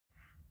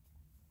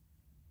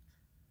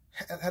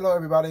Hello,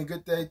 everybody, and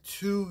good day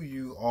to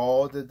you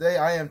all. Today,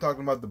 I am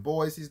talking about The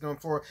Boys, season number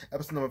 4,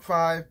 episode number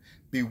 5.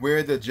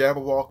 Beware the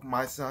Jabberwock,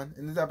 my son.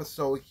 In this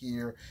episode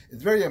here,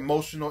 it's a very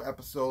emotional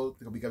episode.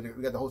 We got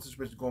the whole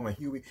situation going with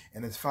Huey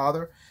and his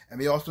father, and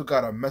we also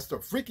got a messed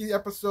up, freaky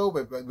episode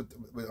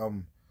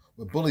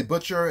with Bully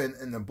Butcher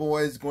and the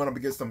boys going up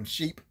against some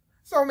sheep.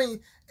 So I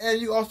mean,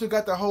 and you also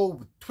got the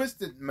whole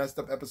twisted, messed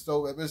up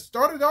episode. It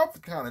started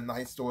off kind of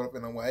nice, sort of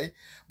in a way,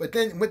 but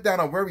then went down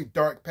a very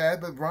dark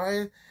path. But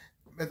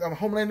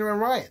Homelander and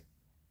Ryan.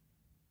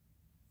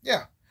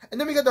 Yeah. And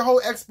then we got the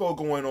whole expo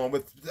going on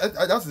with that's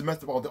just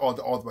messed up all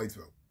the way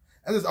through.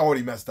 That's just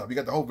already messed up. You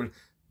got the whole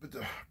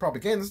the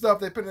propaganda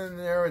stuff they put in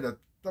there and the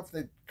stuff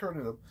they turned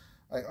into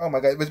like, oh my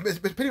god.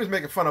 But Penny was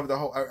making fun of the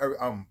whole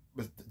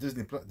with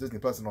Disney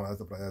Plus and all that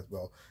stuff like that as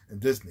well.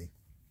 And Disney.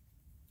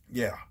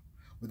 Yeah.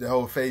 With the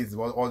whole phases,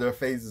 all their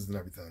phases and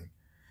everything.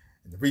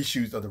 And the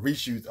reshoots of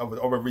reshoots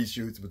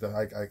with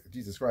the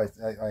Jesus Christ.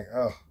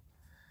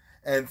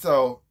 And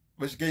so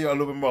which gave you a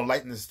little bit more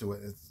lightness to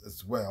it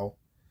as well.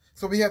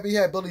 So we had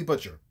Billy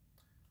Butcher,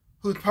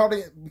 who's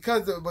probably,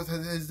 because it was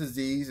his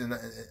disease and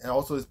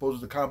also exposed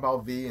to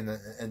Compound V and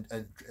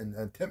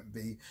Temp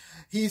V,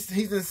 he's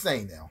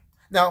insane now.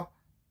 Now,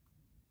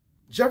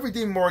 Jeffrey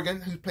Dean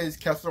Morgan, who plays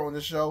Kessler on the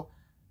show,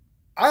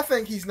 I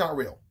think he's not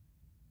real.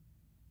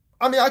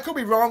 I mean, I could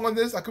be wrong on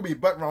this. I could be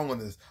wrong on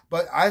this.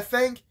 But I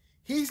think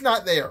he's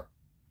not there.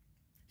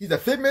 He's a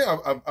figment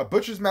of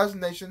Butcher's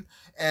imagination,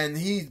 and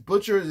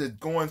Butcher is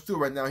going through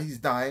right now. He's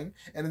dying,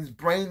 and his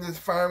brain is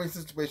firing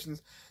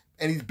situations,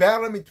 and he's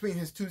battling between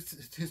his two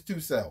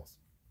selves.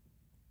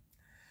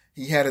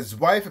 He had his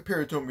wife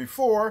appear to him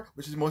before,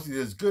 which is mostly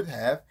his good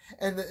half,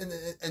 and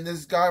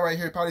this guy right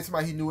here, probably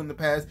somebody he knew in the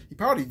past. He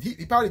probably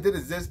did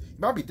exist. He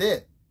might be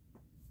dead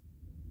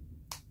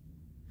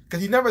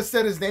because he never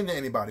said his name to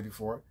anybody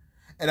before,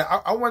 and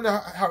I wonder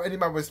how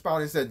anybody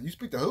responded and said, "You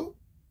speak to who?"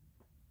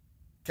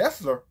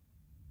 Kessler.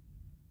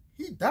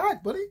 He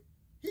died, buddy.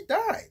 He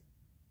died.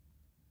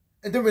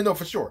 And then we know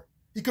for sure.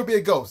 He could be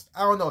a ghost.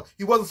 I don't know.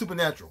 He wasn't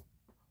supernatural.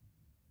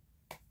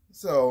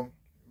 So,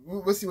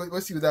 we'll see where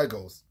that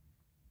goes.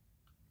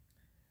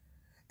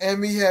 And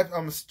we have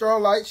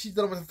Starlight. She's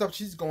dealing with the stuff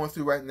she's going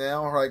through right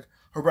now. Her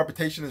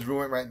reputation is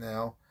ruined right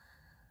now.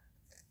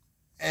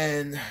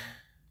 And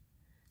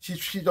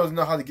she doesn't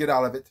know how to get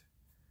out of it.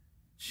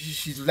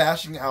 She's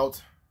lashing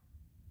out.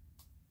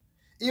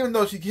 Even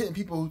though she's getting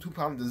people who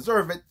probably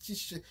deserve it, she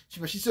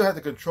still has to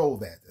control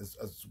that as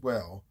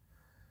well.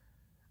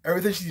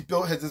 Everything she's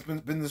built has just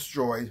been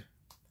destroyed.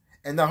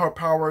 And now her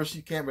power,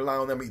 she can't rely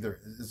on them either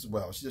as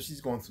well.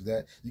 She's going through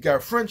that. You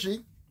got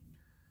Frenchie.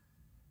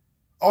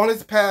 All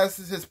his past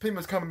is his pretty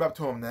much coming up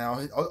to him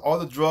now. All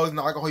the drugs and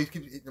the alcohol,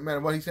 no matter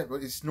what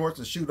he snorts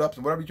and shoot ups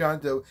and whatever he's trying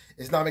to do,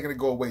 it's not making it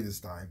go away this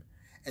time.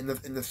 And the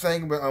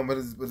thing with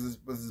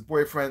his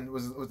boyfriend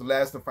was the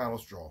last and final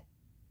straw.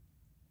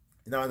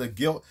 Now the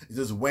guilt is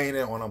just weighing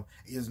in on him.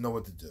 He doesn't know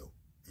what to do.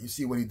 You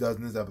see what he does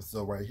in this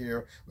episode right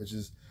here, which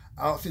is,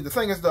 I don't see. The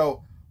thing is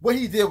though, what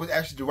he did was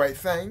actually the right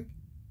thing,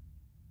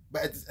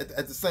 but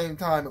at the same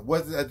time, it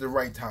wasn't at the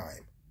right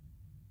time.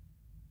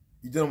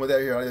 You're dealing with that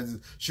here.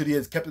 Should he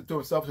have kept it to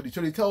himself?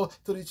 Should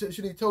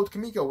he told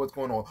Kimiko what's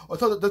going on, or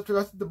told the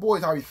rest of the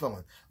boys how he's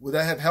feeling? Would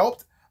that have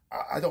helped?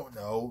 I don't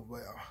know.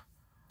 Well,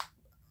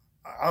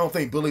 I don't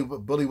think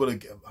Butcher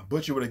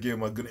would have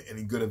given him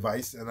any good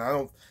advice, and I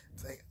don't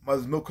think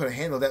Mother's Milk could have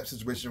handled that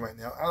situation right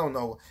now. I don't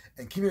know.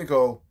 And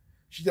Kimiko,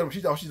 she's dealing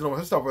with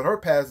her stuff with her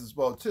past as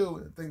well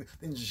too.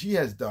 Things she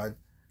has done.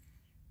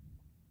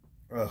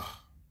 I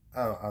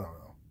don't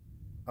know.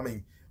 I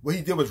mean, what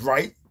he did was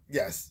right,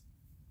 yes,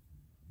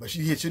 but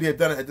should he have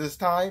done it at this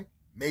time?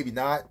 Maybe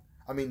not.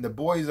 I mean, the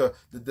boys are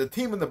the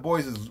team of the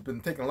boys has been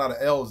taking a lot of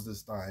L's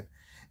this time,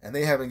 and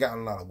they haven't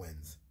gotten a lot of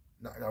wins.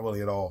 Not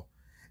really at all.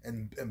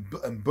 And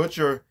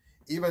Butcher,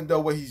 even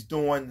though what he's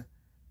doing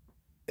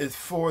is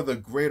for the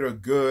greater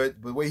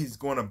good, the way he's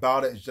going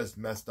about it is just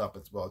messed up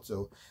as well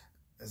too,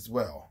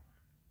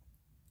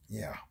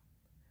 Yeah.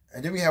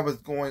 And then we have what's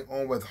going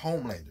on with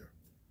Homelander.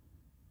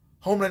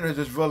 Homelander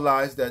just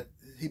realized that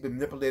he's been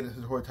manipulated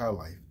his whole entire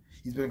life.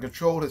 He's been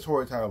controlled his whole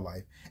entire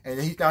life, and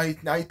he's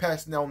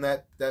passing down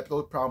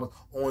those problems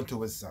on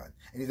to his son.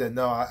 And he said,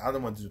 "No, I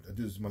don't want to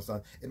do this to my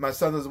son. If my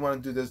son doesn't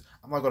want to do this,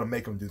 I'm not going to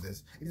make him do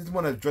this. He doesn't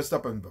want to dress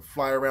up and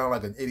fly around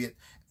like an idiot.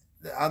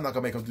 I'm not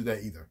going to make him do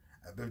that either.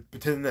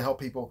 Pretending to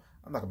help people,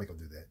 I'm not going to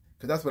make him do that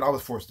because that's what I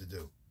was forced to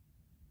do."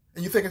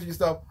 And you think to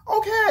yourself,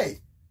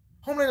 "Okay,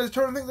 Homelander is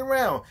turning things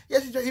around.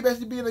 Yes, he's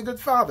basically being a good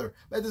father.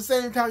 But at the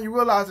same time, you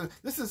realize that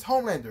this is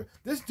Homelander.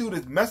 This dude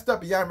is messed up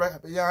beyond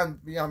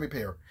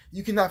repair.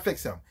 You cannot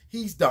fix him.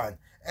 He's done."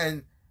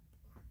 And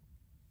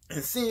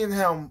seeing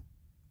him,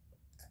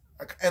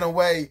 in a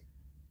way,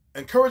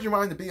 encouraging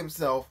Ryan to be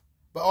himself,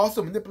 but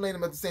also manipulating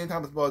him at the same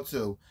time as well,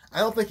 too. I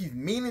don't think he's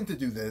meaning to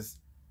do this,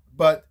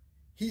 but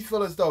he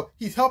feels as though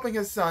he's helping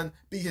his son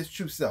be his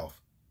true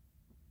self.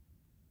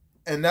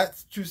 And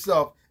that true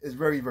self is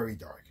very, very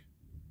dark.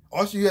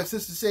 Also, you have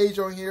Sister Sage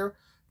on here.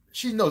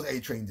 She knows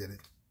A-Train did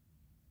it.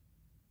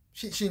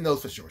 She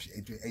knows for sure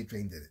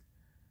A-Train did it.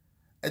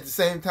 At the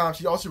same time,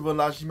 she also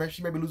realized she may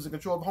be losing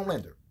control of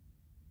Homelander.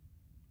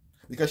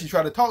 Because she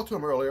tried to talk to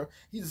him earlier,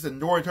 he just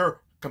ignored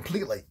her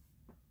completely.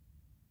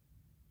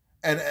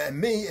 And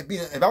me, if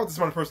I was the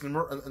smartest person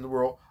in the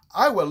world,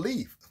 I would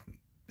leave.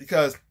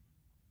 Because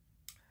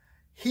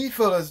he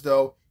feels as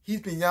though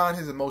he's beyond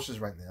his emotions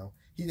right now.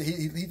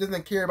 He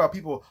doesn't care about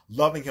people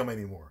loving him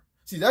anymore.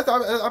 See, that's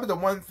the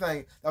one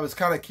thing that was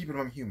kind of keeping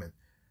him human.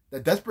 The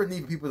desperate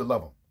need for people to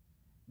love him.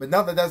 But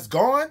now that that's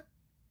gone,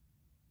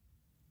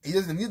 he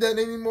doesn't need that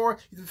anymore.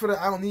 He just feel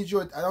that I don't need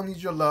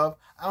your love.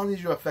 I don't need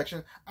your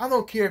affection. I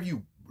don't care if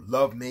you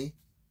love me.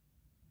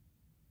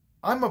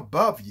 I'm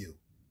above you.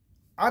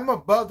 I'm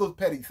above those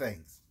petty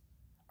things.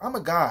 I'm a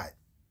God.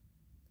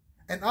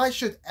 And I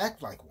should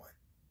act like one.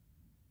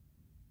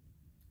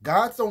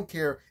 Gods don't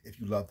care if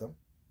you love them.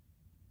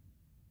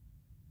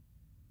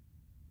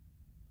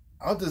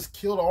 I'll just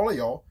kill all of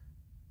y'all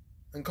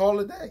and call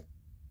it a day.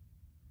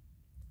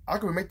 I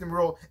can make the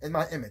world in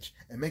my image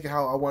and make it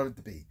how I want it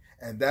to be.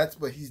 And that's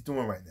what he's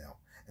doing right now.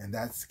 And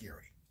that's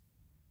scary.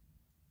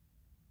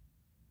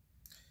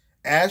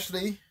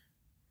 Ashley,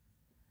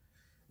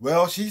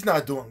 well, she's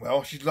not doing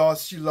well. She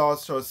lost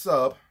her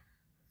sub.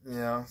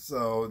 Yeah,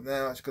 so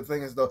now the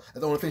thing is, though,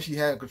 the only thing she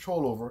had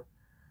control over.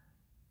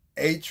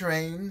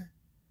 A-Train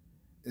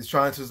is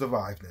trying to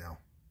survive now.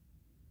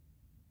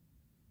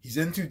 He's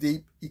in too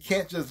deep. He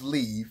can't just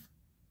leave.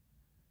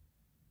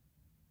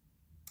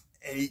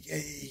 And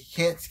he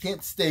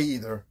can't stay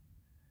either.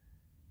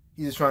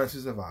 He's just trying to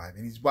survive.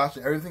 And he's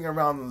watching everything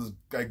around him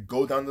like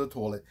go down to the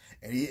toilet.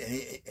 And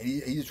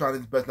he's trying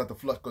his best not to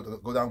flush,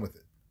 go down with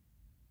it.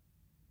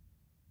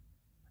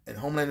 And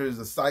Homelander is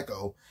a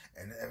psycho.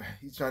 And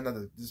he's trying not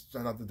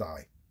to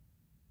die.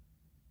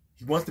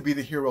 He wants to be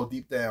the hero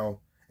deep down.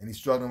 And he's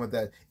struggling with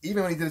that.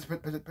 Even when he did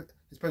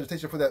his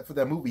presentation for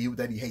that movie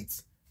that he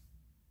hates.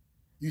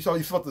 You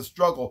felt the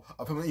struggle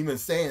of him even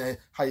saying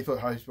how you felt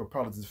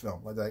proud of this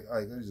film. Like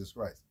Jesus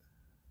Christ.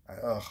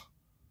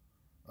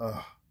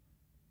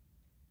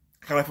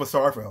 Kind of feel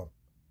sorry for him.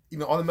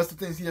 Even all the messed up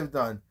things he has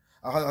done,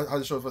 I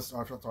just show I feel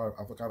sorry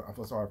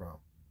for him.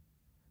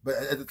 But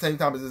at the same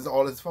time, it's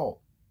all his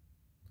fault.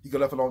 He could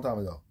have left a long time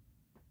ago.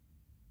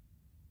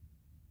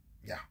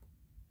 Yeah.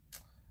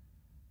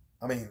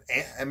 I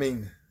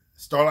mean,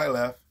 Starlight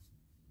left.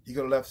 He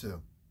could have left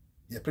too.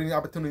 He had plenty of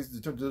opportunities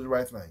to do the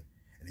right thing.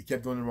 And he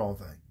kept doing the wrong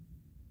thing.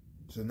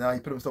 So now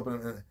he put himself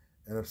in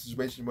a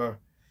situation where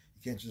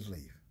he can't just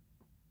leave.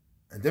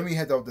 And then we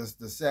had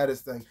the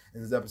saddest thing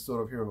in this episode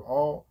of Hero of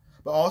All.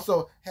 But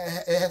also,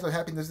 it has some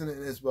happiness in it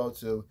as well,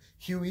 too.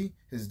 Huey,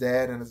 his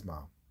dad, and his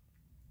mom.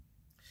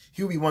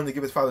 Huey wanted to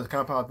give his father the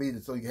compound V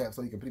so he can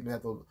completely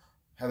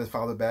have his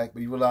father back.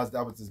 But he realized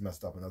that was just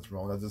messed up and that's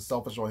wrong. That's just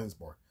selfish on his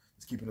part.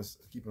 Just keeping his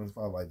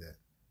father like that.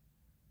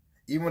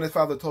 Even when his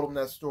father told him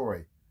that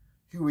story,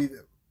 Huey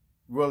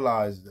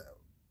realized that.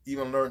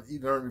 Even learned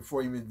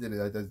before he even did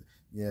it.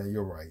 Yeah,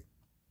 you're right.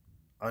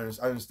 I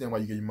understand why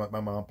you gave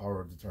my mom power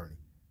of attorney.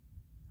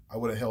 I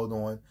would have held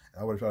on, and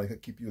I would have tried to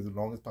keep you as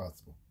long as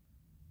possible.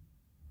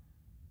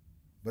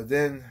 But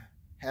then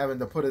having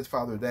to put his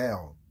father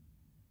down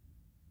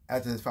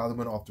after his father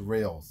went off the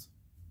rails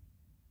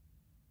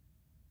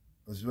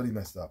was really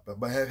messed up.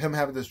 But him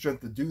having the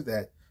strength to do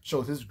that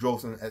shows his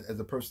growth as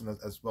a person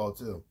as well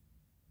too.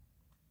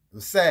 It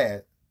was sad.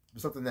 It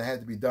was something that had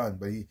to be done,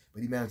 but he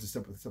managed to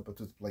simple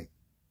to his plate.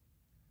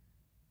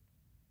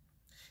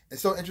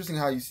 It's so interesting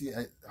how you see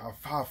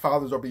how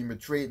fathers are being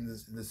betrayed in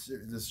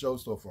this show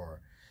so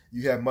far.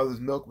 You have Mother's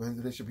Milk with his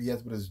relationship he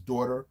has with his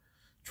daughter,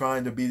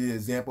 trying to be the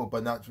example,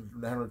 but not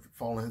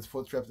following his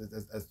footsteps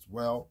as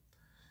well.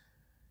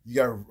 You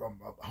got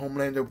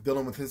Homelander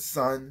dealing with his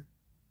son.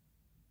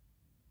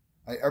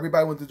 Like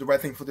everybody wants to do the right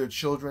thing for their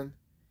children.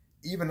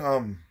 Even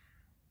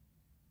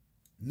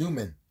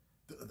Newman,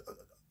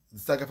 the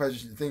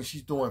sacrifice thing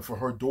she's doing for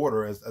her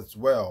daughter as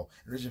well.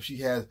 The relationship she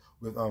has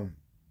with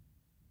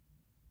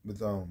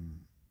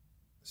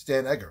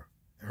Stan Edgar,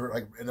 her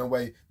like in a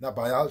way not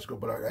biological,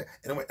 but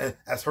in a way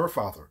as her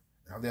father.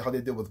 How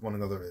they deal with one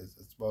another is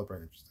well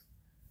very interesting.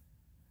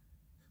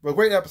 But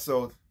great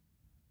episode.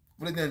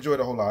 Really didn't enjoy it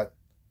a whole lot.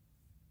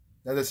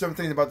 Now there's certain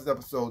things about this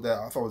episode that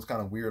I thought was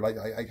kind of weird. Like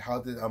how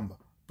did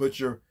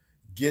Butcher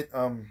get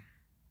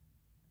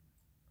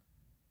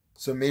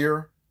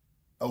Samir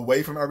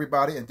away from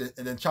everybody and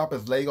then chop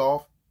his leg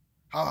off?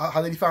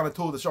 How did he find a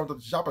tool to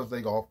chop his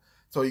leg off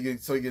so he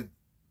could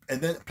and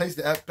then place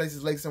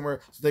his leg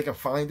somewhere so they can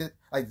find it?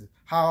 Like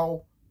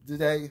how did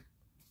they?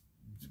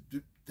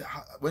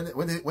 When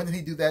did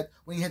he do that?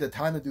 When he had the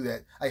time to do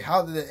that? Like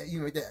how did it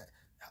even?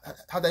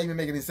 How did that even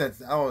make any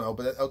sense? I don't know,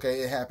 but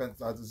okay, it happened.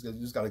 So you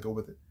just got to go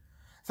with it.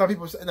 Some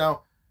people say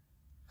now.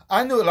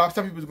 I knew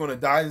some people were going to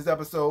die in this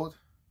episode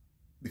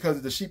because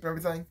of the sheep and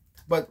everything.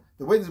 But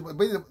the way this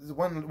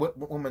one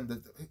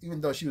woman,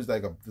 even though she was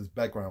like this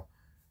background,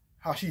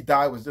 how she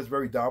died was just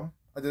very dumb.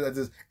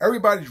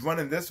 Everybody's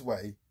running this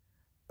way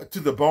to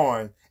the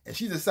barn, and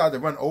she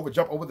decided to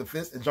jump over the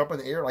fence and jump in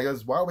the air. Like,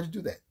 why would you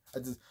do that?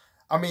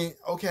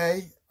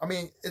 Okay. I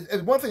mean,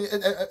 it's one thing.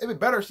 It'd be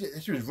better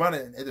if she was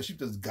running and the sheep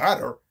just got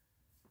her.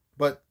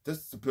 But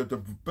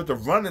the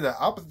run in the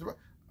opposite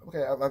direction.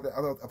 Okay, I thought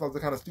it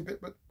was kind of stupid,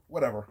 but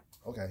whatever.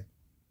 Okay,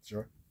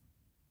 sure.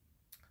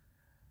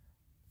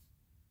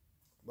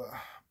 But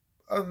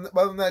other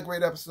than that,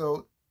 great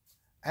episode.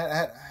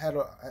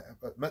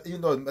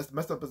 Even though it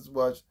messed up as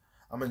much,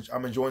 I'm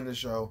enjoying the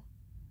show.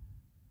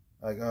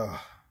 Like, I'm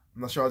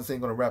not sure how this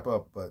ain't gonna wrap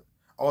up, but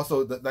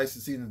also nice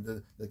to see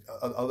the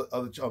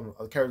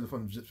other characters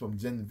from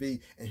Gen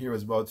V in here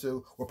as well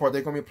too. What part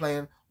they're gonna be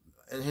playing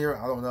in here,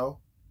 I don't know.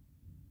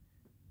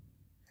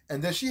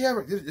 And did she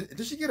have?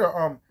 Did she get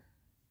her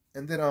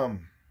And then I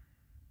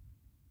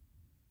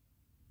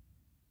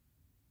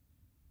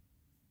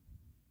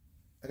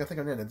gotta think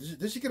of that.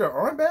 Did she get her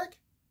arm back?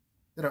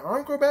 Did her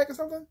arm grow back or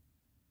something?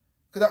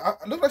 Because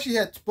it looked like she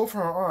had both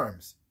her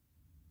arms.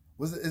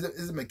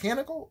 Is it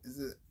mechanical? Is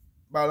it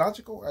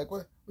biological? Like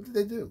what did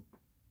they do?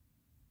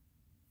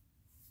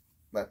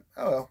 But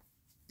oh well.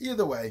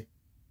 Either way,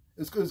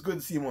 it's good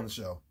to see him on the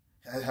show.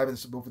 Having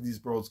both of these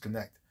worlds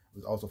connect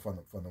was also fun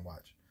to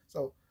watch.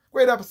 So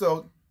great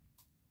episode.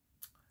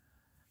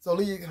 So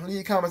leave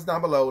your comments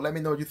down below. Let me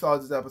know what you thought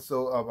of this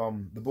episode of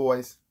The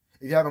Boys.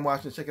 If you haven't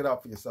watched it, check it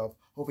out for yourself.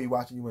 Hopefully you're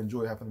watching, you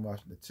enjoy having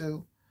watching it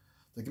too.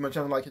 So give my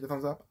channel a like, hit the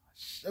thumbs up,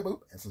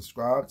 and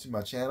subscribe to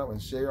my channel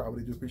and share. I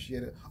really do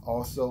appreciate it.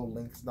 Also,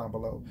 links down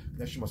below.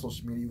 Next to my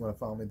social media, you want to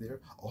follow me there.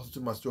 Also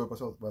to my store,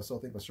 my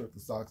shirts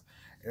and socks,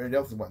 everything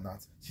else and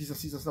whatnot. See some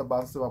stuff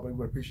about stuff, I really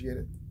would appreciate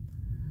it.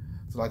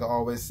 So like I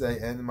always say,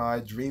 in my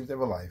dreams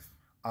of a life,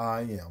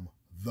 I am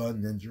the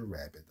Ninja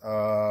Rabbit.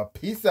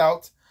 Peace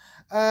out,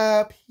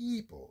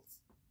 people.